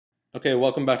Okay,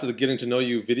 welcome back to the Getting to Know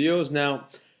You videos. Now,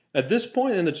 at this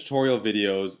point in the tutorial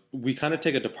videos, we kind of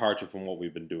take a departure from what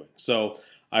we've been doing. So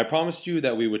I promised you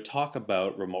that we would talk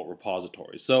about remote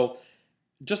repositories. So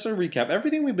just to recap,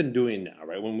 everything we've been doing now,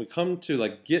 right? When we come to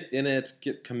like git init,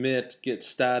 git commit, git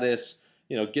status,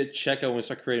 git checkout, when we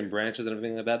start creating branches and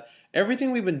everything like that,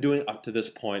 everything we've been doing up to this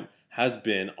point has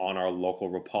been on our local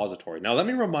repository. Now, let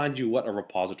me remind you what a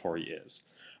repository is.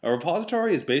 A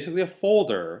repository is basically a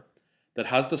folder that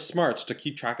has the smarts to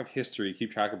keep track of history, keep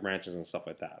track of branches and stuff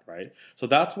like that, right? So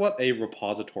that's what a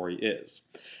repository is.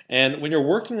 And when you're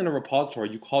working in a repository,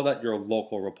 you call that your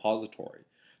local repository.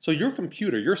 So your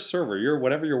computer, your server, your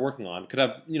whatever you're working on could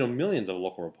have, millions of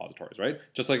local repositories, right?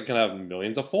 Just like it can have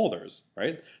millions of folders,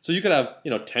 right? So you could have,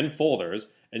 10 folders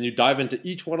and you dive into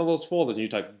each one of those folders and you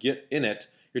type git init,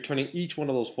 you're turning each one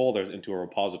of those folders into a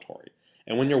repository.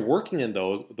 And when you're working in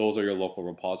those are your local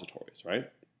repositories, right?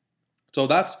 So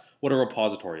that's what a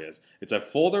repository is. It's a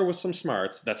folder with some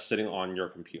smarts that's sitting on your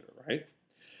computer, right?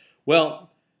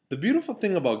 Well, the beautiful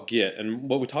thing about Git and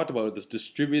what we talked about, this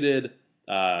distributed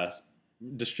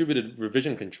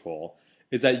revision control,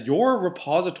 is that your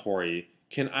repository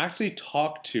can actually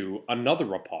talk to another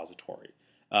repository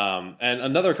and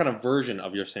another kind of version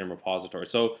of your same repository.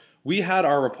 So we had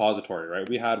our repository, right?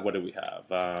 We had, what did we have?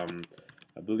 I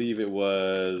believe it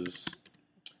was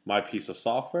my piece of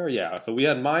software. Yeah, so we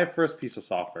had my first piece of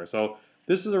software. So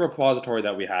this is a repository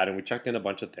that we had, and we checked in a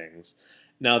bunch of things.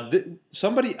 Now,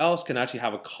 somebody else can actually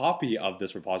have a copy of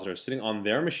this repository sitting on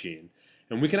their machine,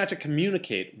 and we can actually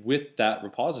communicate with that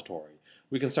repository.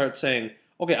 We can start saying,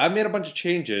 okay, I've made a bunch of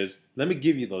changes, let me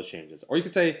give you those changes. Or you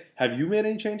could say, have you made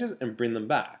any changes, and bring them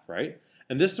back, right?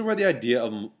 And this is where the idea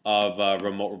of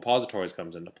remote repositories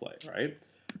comes into play, right?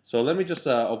 So let me just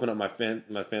open up my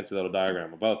fancy little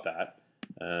diagram about that.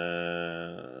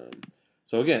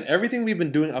 So again, everything we've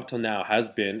been doing up till now has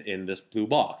been in this blue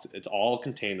box. It's all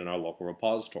contained in our local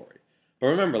repository. But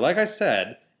remember, like I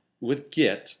said, with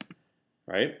Git,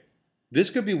 right,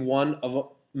 this could be one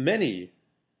of many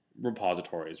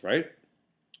repositories, right?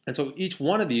 And so each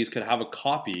one of these could have a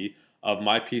copy of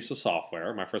my piece of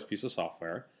software, my first piece of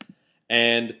software,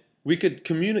 and we could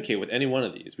communicate with any one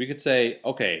of these. We could say,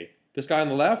 okay, this guy on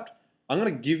the left, I'm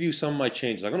going to give you some of my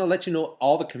changes. I'm going to let you know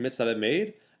all the commits that I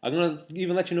made. I'm going to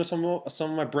even let you know some of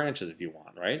my branches if you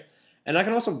want, right? And I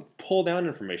can also pull down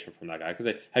information from that guy. I can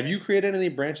say, have you created any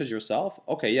branches yourself?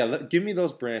 Okay, yeah, give me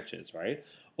those branches, right?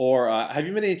 Or have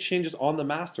you made any changes on the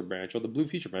master branch or the blue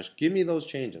feature branch? Give me those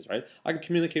changes, right? I can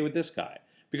communicate with this guy.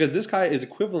 Because this guy is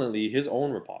equivalently his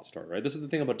own repository, right? This is the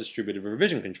thing about distributed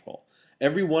revision control.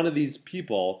 Every one of these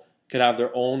people could have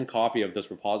their own copy of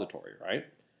this repository, right?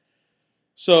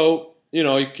 So, you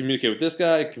communicate with this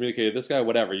guy, communicate with this guy,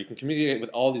 whatever. You can communicate with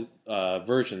all these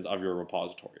versions of your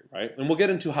repository, right? And we'll get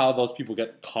into how those people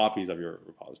get copies of your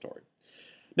repository.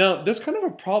 Now, there's kind of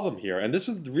a problem here, and this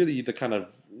is really the kind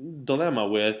of dilemma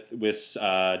with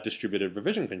distributed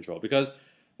revision control, because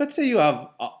let's say you have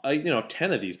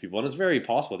 10 of these people, and it's very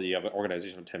possible that you have an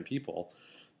organization of 10 people,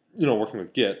 working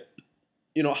with Git.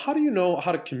 How do you know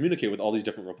how to communicate with all these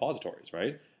different repositories,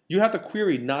 right? You have to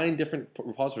query 9 different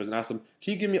repositories and ask them,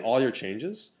 can you give me all your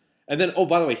changes? And then, oh,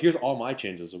 by the way, here's all my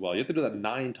changes as well. You have to do that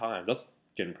 9 times. That's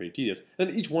getting pretty tedious.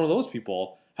 Then each one of those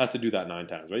people has to do that 9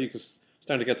 times, right? You can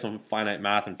start to get some finite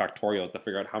math and factorials to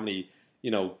figure out how many,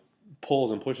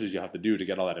 pulls and pushes you have to do to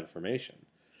get all that information.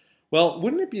 Well,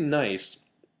 wouldn't it be nice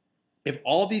if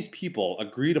all these people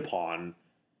agreed upon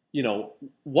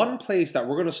one place that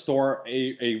we're going to store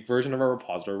a version of our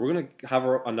repository, we're going to have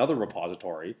another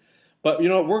repository, but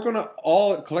we're going to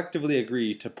all collectively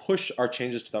agree to push our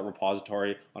changes to that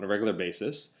repository on a regular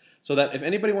basis, so that if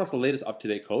anybody wants the latest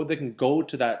up-to-date code, they can go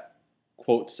to that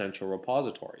quote central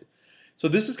repository. So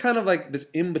this is kind of like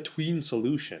this in-between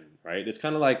solution, right? It's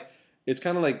kind of like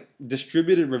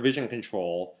distributed revision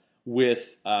control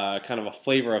with kind of a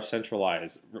flavor of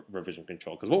centralized revision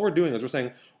control. Because what we're doing is we're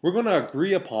saying we're going to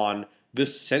agree upon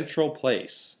this central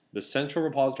place, this central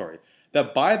repository,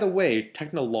 that, by the way,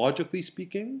 technologically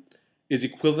speaking, is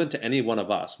equivalent to any one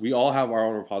of us. We all have our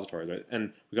own repositories, right?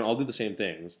 And we can all do the same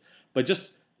things. But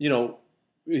just, in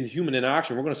human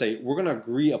interaction, we're going to say, we're going to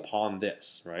agree upon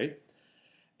this, right?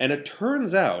 And it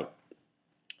turns out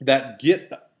that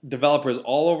Git developers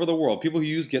all over the world, people who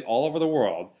use Git all over the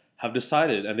world, have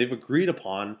decided and they've agreed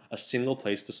upon a single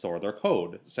place to store their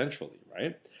code centrally,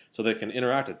 right? So they can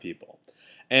interact with people.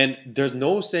 And there's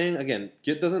no saying, again,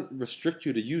 Git doesn't restrict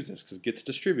you to use this because Git's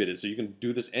distributed, so you can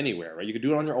do this anywhere, right? You can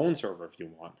do it on your own server if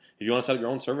you want. If you want to set up your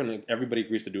own server and everybody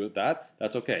agrees to do it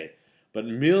that's okay. But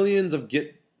millions of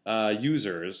Git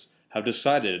users have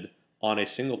decided on a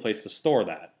single place to store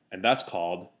that, and that's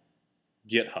called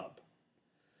GitHub.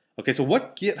 Okay, so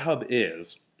what GitHub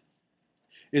is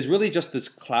really just this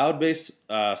cloud-based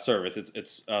service.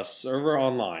 It's a server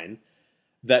online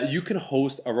that you can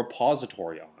host a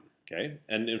repository on. Okay,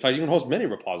 and in fact, you can host many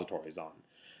repositories on.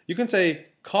 You can say,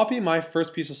 copy my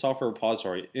first piece of software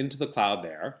repository into the cloud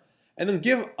there, and then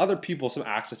give other people some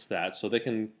access to that so they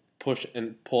can push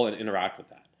and pull and interact with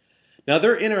that. Now,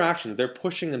 their interactions, they're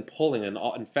pushing and pulling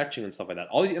and fetching and stuff like that.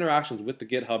 All these interactions with the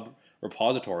GitHub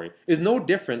repository is no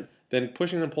different than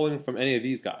pushing and pulling from any of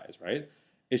these guys, right?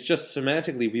 It's just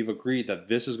semantically we've agreed that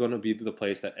this is going to be the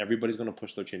place that everybody's going to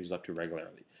push their changes up to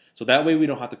regularly. So that way we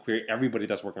don't have to query everybody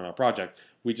that's working on our project.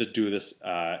 We just do this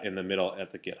in the middle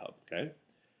at the GitHub, okay?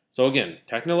 So again,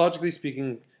 technologically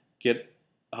speaking,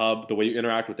 GitHub, the way you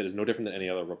interact with it is no different than any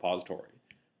other repository.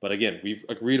 But again, we've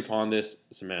agreed upon this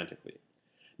semantically.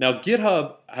 Now,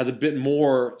 GitHub has a bit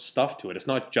more stuff to it. It's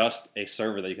not just a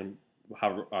server that you can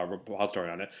have a repository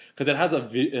on it, because it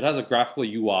has a graphical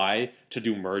UI to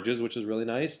do merges, which is really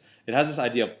nice. It has this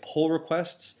idea of pull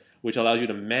requests, which allows you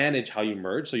to manage how you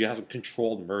merge, so you have some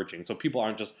controlled merging. So people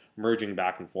aren't just merging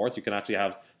back and forth. You can actually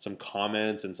have some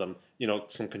comments and some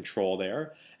control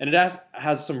there. And it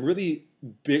has some really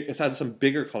big. It has some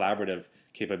bigger collaborative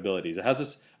capabilities. It has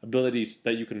this abilities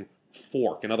that you can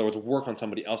fork, in other words, work on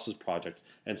somebody else's project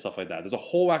and stuff like that. There's a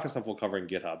whole whack of stuff we'll cover in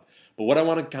GitHub. But what I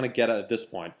want to kind of get at this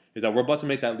point is that we're about to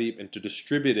make that leap into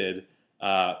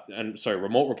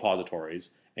remote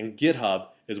repositories, and GitHub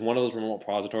is one of those remote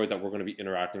repositories that we're going to be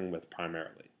interacting with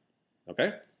primarily.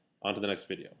 Okay, on to the next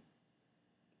video.